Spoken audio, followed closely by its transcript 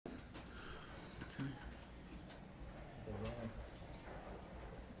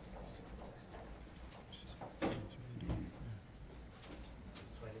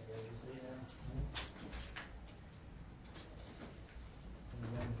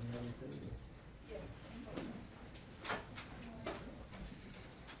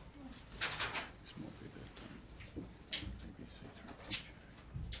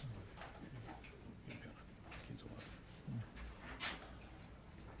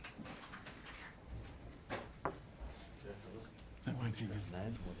different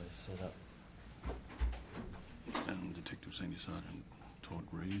names or they set up? Detective Senior Sergeant Todd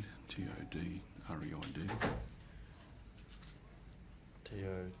Reid, T-O-D, R-E-I-D.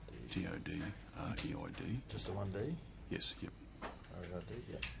 T-O-D. T-O-D, R-E-I-D. Just the one D? Yes, yep. R-E-I-D,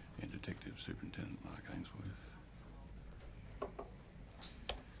 yep. And Detective Superintendent Mark Ainsworth.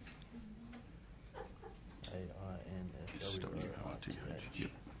 A-I-N-S-W-O-R-T-H.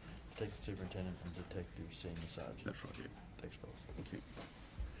 Yep. Detective Superintendent and Detective Senior Sergeant. That's right, yep. Thanks, fellas. Thank you.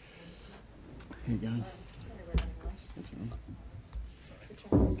 Here you go. Sorry we're running late. That's all right. The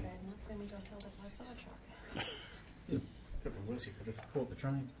traffic was bad enough, then we got held up by a fire truck. Could have been worse, you could have caught the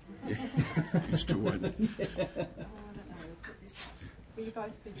train. You're still waiting. Oh, I don't know. We'll put this. Will you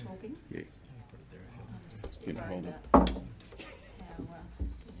both be talking? Yeah. Put it there if you I'm just Can worried hold it. about how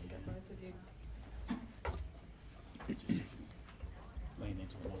you got both of you. lean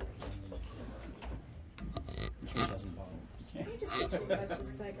into the microphone. Sure doesn't bother. Can you just both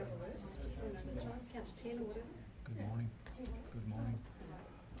just say a couple of words? Just one at a time, count to 10 or whatever. Good morning. Good morning.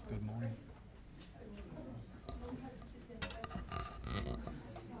 Good morning. I'm not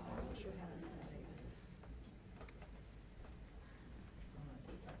sure how that's going to be.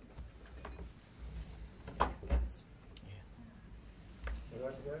 See how it goes. You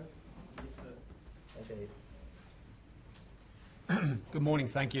like to go? Yes, sir. Okay. Good morning,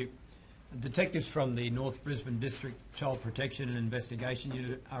 thank you. Detectives from the North Brisbane District Child Protection and Investigation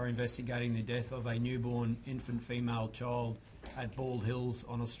Unit are investigating the death of a newborn infant female child at Bald Hills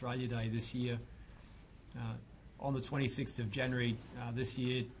on Australia Day this year. On the 26th of January this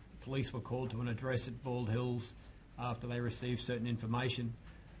year, police were called to an address at Bald Hills after they received certain information,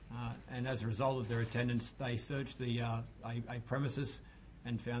 and as a result of their attendance, they searched a premises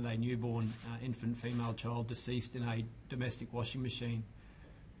and found a newborn infant female child deceased in a domestic washing machine.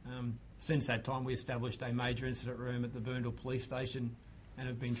 Since that time, we established a major incident room at the Burndall Police Station and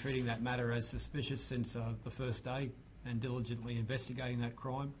have been treating that matter as suspicious since the first day and diligently investigating that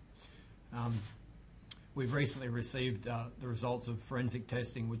crime. We've recently received the results of forensic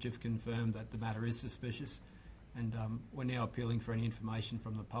testing which have confirmed that the matter is suspicious, and we're now appealing for any information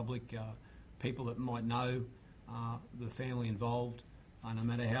from the public, people that might know the family involved, no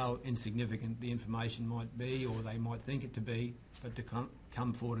matter how insignificant the information might be or they might think it to be, but to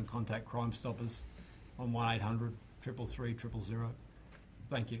come forward and contact Crime Stoppers on 1800 333 000.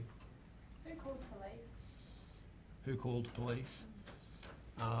 Thank you. Who called police? Who called police?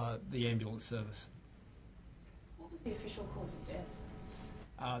 The ambulance service. What was the official cause of death?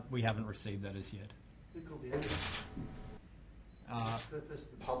 We haven't received that as yet. Who called the ambulance?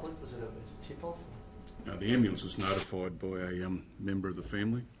 The public? Was it a tip-off? The ambulance was notified by a member of the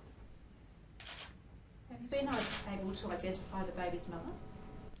family. Have you been able to identify the baby's mother?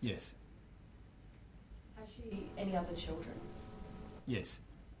 Yes. Has she any other children? Yes.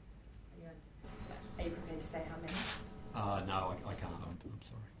 Are you prepared to say how many? No, I can't. I'm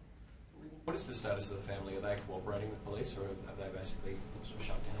sorry. What is the status of the family? Are they cooperating with police, or have they basically sort of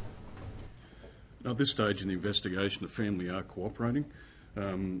shut down? At this stage in the investigation, the family are cooperating.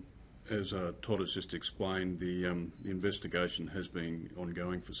 As Todd has just explained, the investigation has been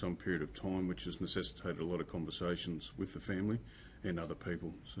ongoing for some period of time, which has necessitated a lot of conversations with the family and other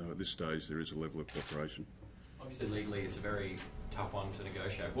people. So at this stage, there is a level of cooperation. Obviously, legally, it's a very tough one to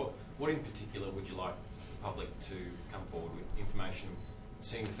negotiate. What in particular would you like the public to come forward with? Information,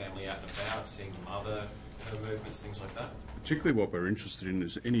 seeing the family out and about, seeing the mother, her movements, things like that? Particularly what we're interested in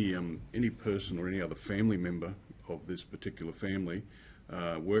is any person or any other family member of this particular family,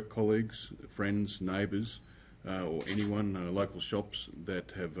 work colleagues, friends, neighbours, or anyone, local shops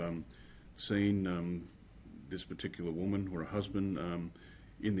that have seen this particular woman or a husband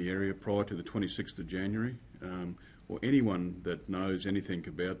in the area prior to the 26th of January, or anyone that knows anything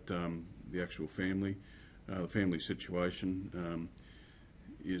about the actual family, the family situation,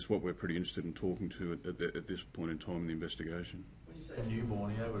 is what we're pretty interested in talking to at this point in time in the investigation. When you say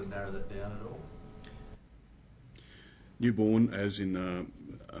newborn, are you able to narrow that down at all? Newborn, as in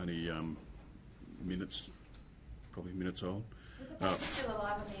only minutes, probably minutes old. Was the baby still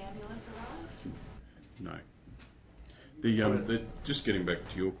alive when the ambulance arrived? No. Just getting back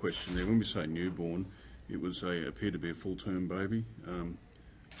to your question there, when we say newborn, it was appeared to be a full-term baby,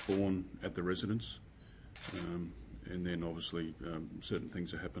 born at the residence, and then obviously certain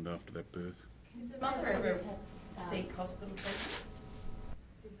things have happened after that birth. Did the mother ever seek hospital treatment?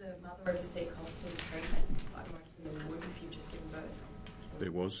 Did the mother ever seek hospital treatment, like most women would if you've just given birth?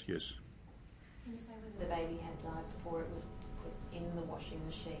 There was, yes. Can you say whether the baby had died before it was put in the washing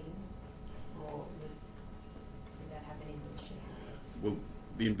machine, or did that happen in the machine? Well,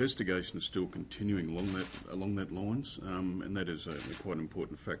 The investigation is still continuing along that lines, and that is quite an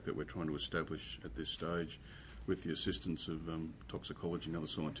important fact that we're trying to establish at this stage with the assistance of toxicology and other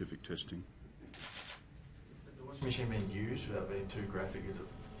scientific testing. The washing machine being used without being too graphic,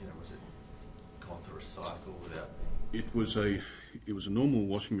 was it gone through a cycle without being... It was a normal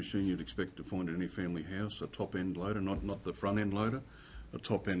washing machine you'd expect to find in any family house, a top-end loader, not the front-end loader, a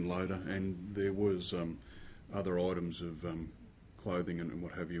top-end loader, and there was other items of clothing and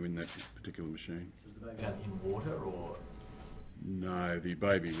what have you in that particular machine. So was the baby found in water or...? No, the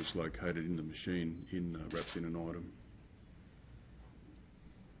baby was located in the machine, wrapped in an item.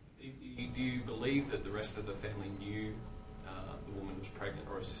 Do you believe that the rest of the family knew the woman was pregnant,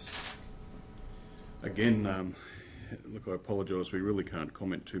 or is this... Again, look, I apologise, we really can't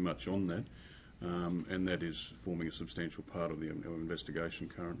comment too much on that, and that is forming a substantial part of our investigation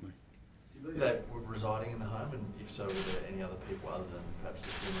currently. Do you believe they were residing in the home, and if so, were there any other people other than perhaps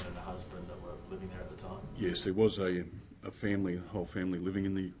the woman and the husband that were living there at the time? Yes, there was a whole family living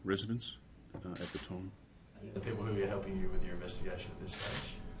in the residence at the time. And the people who were helping you with your investigation at this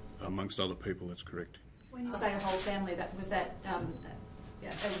stage? Amongst other people, that's correct. When you say a whole family, was that a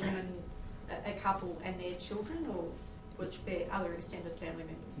woman, a couple and their children, or was there other extended family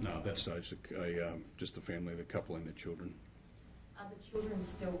members? No, at that stage, just the family, the couple and their children. Are the children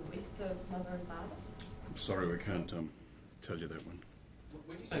still with the mother and father? I'm sorry, we can't tell you that one.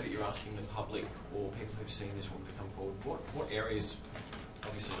 When you say that you're asking the public or people who've seen this woman to come forward, what areas,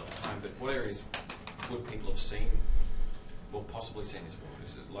 obviously not the home, but what areas would people have seen, or possibly seen this woman?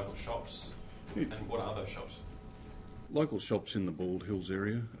 Is it local shops? And what are those shops? Local shops in the Bald Hills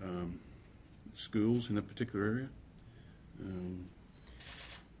area, schools in that particular area.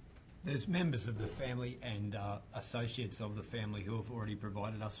 There's members of the family and associates of the family who have already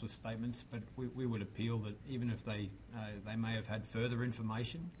provided us with statements, but we would appeal that even if they may have had further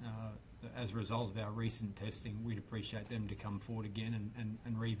information as a result of our recent testing, we'd appreciate them to come forward again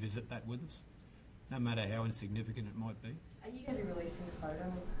and revisit that with us, no matter how insignificant it might be. Are you going to be releasing a photo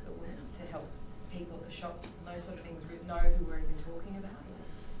of the woman to help people at the shops and those sort of things know who we're even talking about?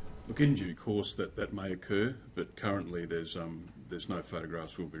 Look, in due course that may occur, but currently there's no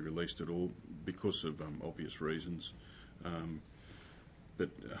photographs will be released at all because of obvious reasons.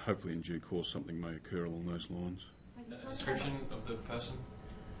 But hopefully in due course something may occur along those lines. A description of the person?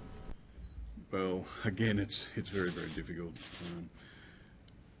 Well, again, it's very, very difficult.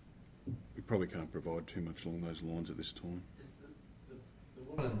 We probably can't provide too much along those lines at this time. Is the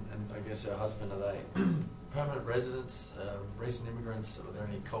woman and I guess her husband, are they permanent residents, recent immigrants? Are there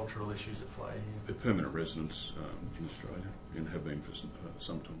any cultural issues at play here? They're permanent residents in Australia and have been for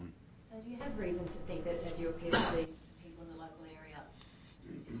some time. So do you have reason to think that as you appeal to these people in the local area,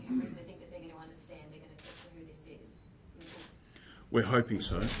 do you have reason to think that they're going to understand, they're going to get to who this is? We're hoping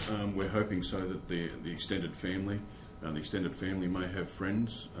so. We're hoping so that the extended family may have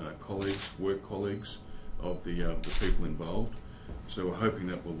friends, colleagues, work colleagues of the people involved. So we're hoping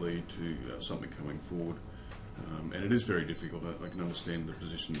that will lead to something coming forward. And it is very difficult. I can understand the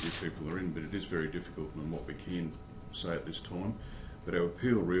position that these people are in, but it is very difficult on what we can say at this time. But our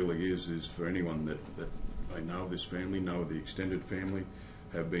appeal really is for anyone that may know of this family, know of the extended family,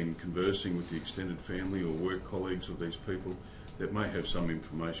 have been conversing with the extended family or work colleagues of these people that may have some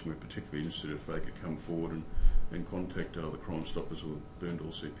information. We're particularly interested if they could come forward and contact the Crime Stoppers or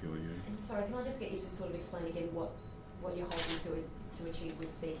Burndall CPIU. And sorry, can I just get you to sort of explain again what you're hoping to achieve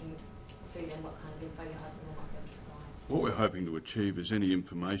with speaking to them, what kind of info you're hoping they might be able to provide? What we're hoping to achieve is any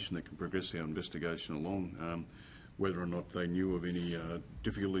information that can progress our investigation along, whether or not they knew of any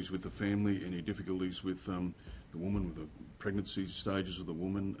difficulties with the family, any difficulties with the woman, with the pregnancy stages of the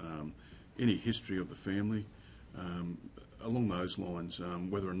woman, any history of the family, along those lines,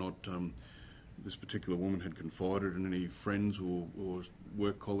 whether or not this particular woman had confided in any friends or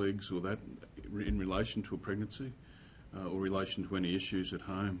work colleagues or that in relation to a pregnancy or relation to any issues at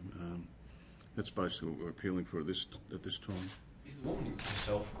home. That's basically what we're appealing for at this time. Is the woman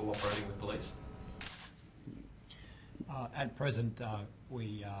herself cooperating with police? At present,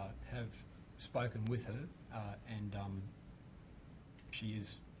 we have spoken with her and she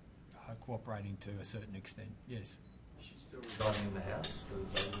is cooperating to a certain extent, yes. Is she still residing in the house where the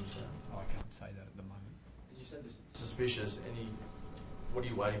baby was found? I can't say that at the moment. And you said this is suspicious. What are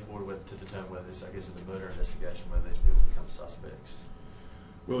you waiting for to determine whether this, I guess, is a murder investigation, whether these people become suspects?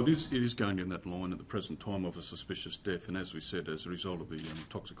 Well, it is going down that line at the present time of a suspicious death, and as we said, as a result of the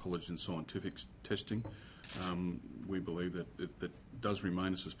toxicology and scientific testing, we believe that does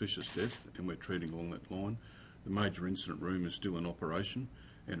remain a suspicious death, and we're treating along that line. The major incident room is still in operation,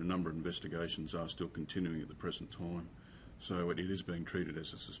 and a number of investigations are still continuing at the present time. So it is being treated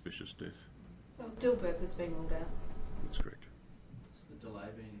as a suspicious death. So a stillbirth has been ruled out. That's correct. What's the delay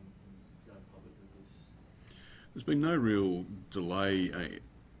been in going public with this? There's been no real delay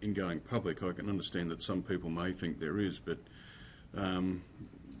in going public. I can understand that some people may think there is, but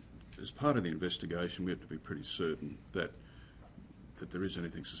as part of the investigation, we have to be pretty certain that there is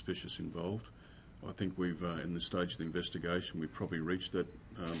anything suspicious involved. I think we've, in this stage of the investigation, we've probably reached that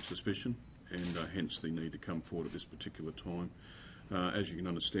suspicion, and hence the need to come forward at this particular time. As you can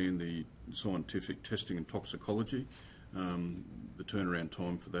understand, the scientific testing and toxicology, the turnaround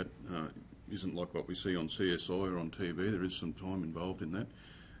time for that isn't like what we see on CSI or on TV. There is some time involved in that,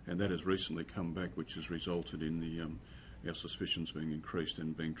 and that has recently come back, which has resulted in our suspicions being increased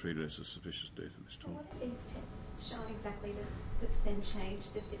and being treated as a suspicious death at this So time. what have these tests shown exactly that's then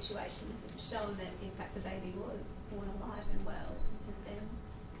changed the situation? Has it shown that in fact the baby was born alive and well and has then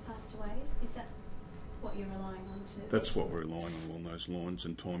passed away? Is that what you're relying on to? That's what we're relying on along those lines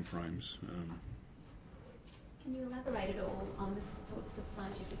and time frames. Can you elaborate at all on the sorts of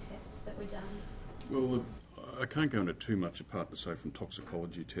scientific tests that were done? Well, I can't go into too much apart to say from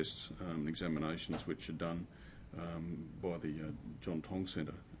toxicology tests, examinations which are done by the John Tong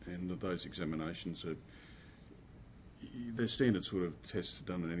Centre, and those examinations they're standard sort of tests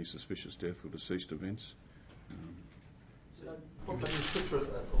done in any suspicious death or deceased events. But you put through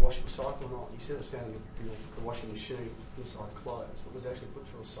a washing cycle or not? You said it was found in the washing machine inside clothes, but was it actually put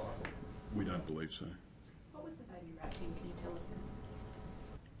through a cycle? We don't believe so. What was the baby wrapped in? Can you tell us now?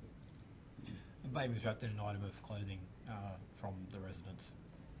 The baby was wrapped in an item of clothing from the residence.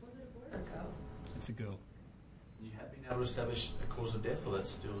 Was it a boy or a girl? It's a girl. You have been able to establish a cause of death, or that's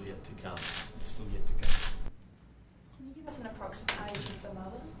still yet to come? It's still yet to go. Can you give us an approximate age of the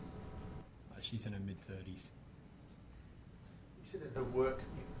mother? She's in her mid-30s. You said at her work,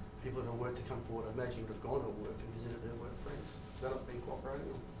 people at her work to come forward. I imagine you would have gone to her work and visited her work friends. Has that not been cooperating?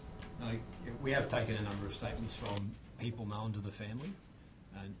 Or? No, we have taken a number of statements from people known to the family,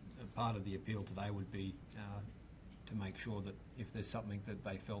 and part of the appeal today would be to make sure that if there's something that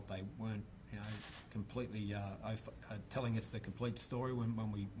they felt they weren't, completely telling us the complete story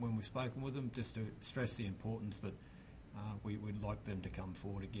when we've spoken with them, just to stress the importance that we would like them to come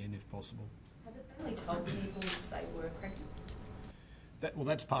forward again if possible. Have the family told people they were pregnant?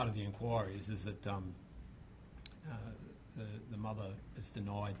 That's part of the inquiry. Is that the mother has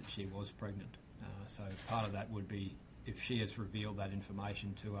denied that she was pregnant. So part of that would be if she has revealed that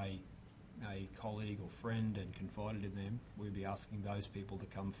information to a colleague or friend and confided in them, we'd be asking those people to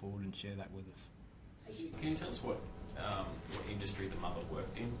come forward and share that with us. Can you tell us what industry the mother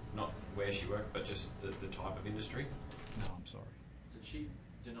worked in? Not where she worked, but just the type of industry? No, I'm sorry. Did she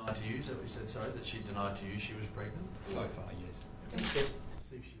deny to you, is that what you said, sorry, that she denied to you she was pregnant? So far, yes. Any test to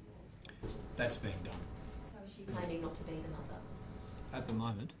see if she was? That's being done. So is she claiming not to be the mother? At the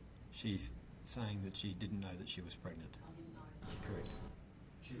moment, she's saying that she didn't know that she was pregnant. I didn't know. Correct.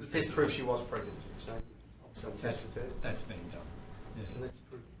 The test proved she was pregnant, you're saying? Obviously, That's, test with her. that's being done. Yeah. And that's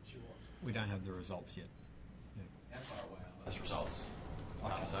proved she was. We don't have the results yet. How far away are those results? I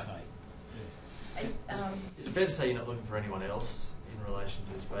can't say. Is it fair to say you're not looking for anyone else in relation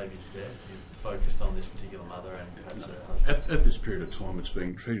to this baby's death? You're focused on this particular mother and perhaps her husband? At this period of time, it's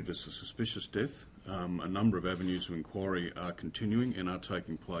being treated as a suspicious death. A number of avenues of inquiry are continuing and are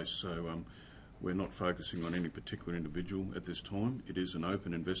taking place, so we're not focusing on any particular individual at this time. It is an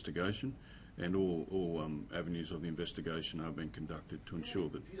open investigation, and all avenues of the investigation are being conducted to ensure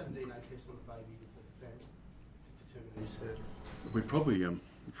that... If you done a DNA test on the baby with the family to determine who's her... We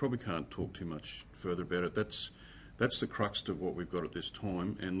probably can't talk too much further about it. That's the crux of what we've got at this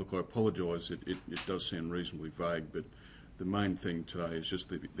time. And look, I apologise, it does sound reasonably vague, but the main thing today is just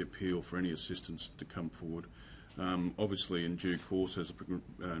the appeal for any assistance to come forward. Obviously, in due course, as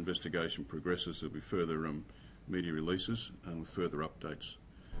the investigation progresses, there'll be further media releases with further updates.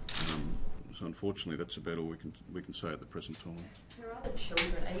 So unfortunately, that's about all we can say at the present time. Her other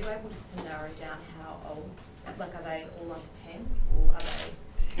children, are you able just to narrow down how old? Like, are they all under 10, or are they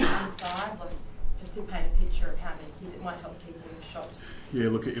under 5? Like, just to paint a picture of how many kids, it might help people in the shops. Yeah,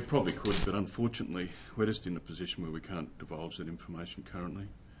 look, it probably could, but unfortunately, we're just in a position where we can't divulge that information currently.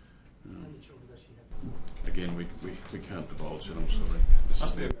 How many children does she have? Again, we can't divulge it, I'm sorry.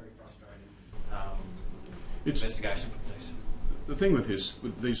 Must be a very frustrating investigation for police. The thing with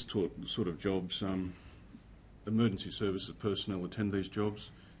these sort of jobs, emergency services personnel attend these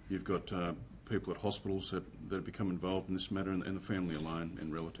jobs. You've got people at hospitals that become involved in this matter, and the family alone,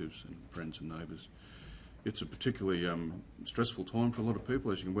 and relatives and friends and neighbours. It's a particularly stressful time for a lot of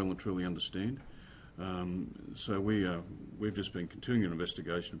people, as you can well and truly understand. So we've just been continuing an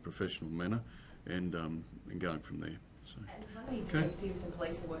investigation in a professional manner and going from there. So And how many Okay. detectives and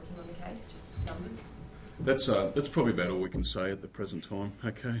police are working on the case? Just numbers? that's probably about all we can say at the present time.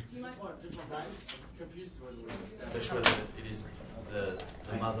 Okay. Confused whether we've established whether it is the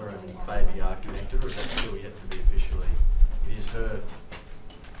mother and baby are connected, or is that still yet to be officially? It is her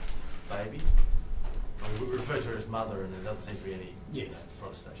baby. I mean, we refer to her as mother, and there doesn't seem to be any Yes.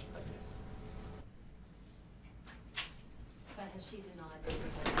 protestation. Okay. But has she denied that it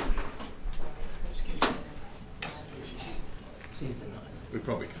was a She's denied. We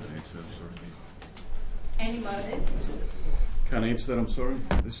probably can't answer that, I'm sorry. Any motives? Can't answer that, I'm sorry,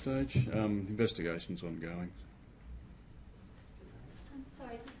 at this stage. Investigation's ongoing. I'm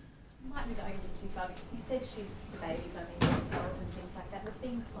sorry, this might be going a bit too far. You said the baby's only an assault and things like that, but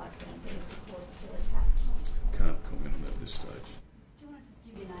things like that, there's the cord still attached. Can't comment on that at this stage. Do you want to just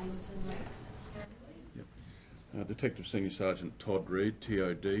give your names and ranks? Detective Senior Sergeant Todd Reid,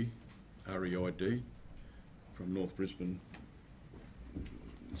 T-O-D, R-E-I-D, from North Brisbane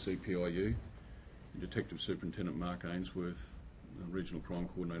CPIU. Detective Superintendent Mark Ainsworth, Regional Crime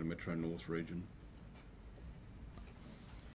Coordinator, Metro North Region.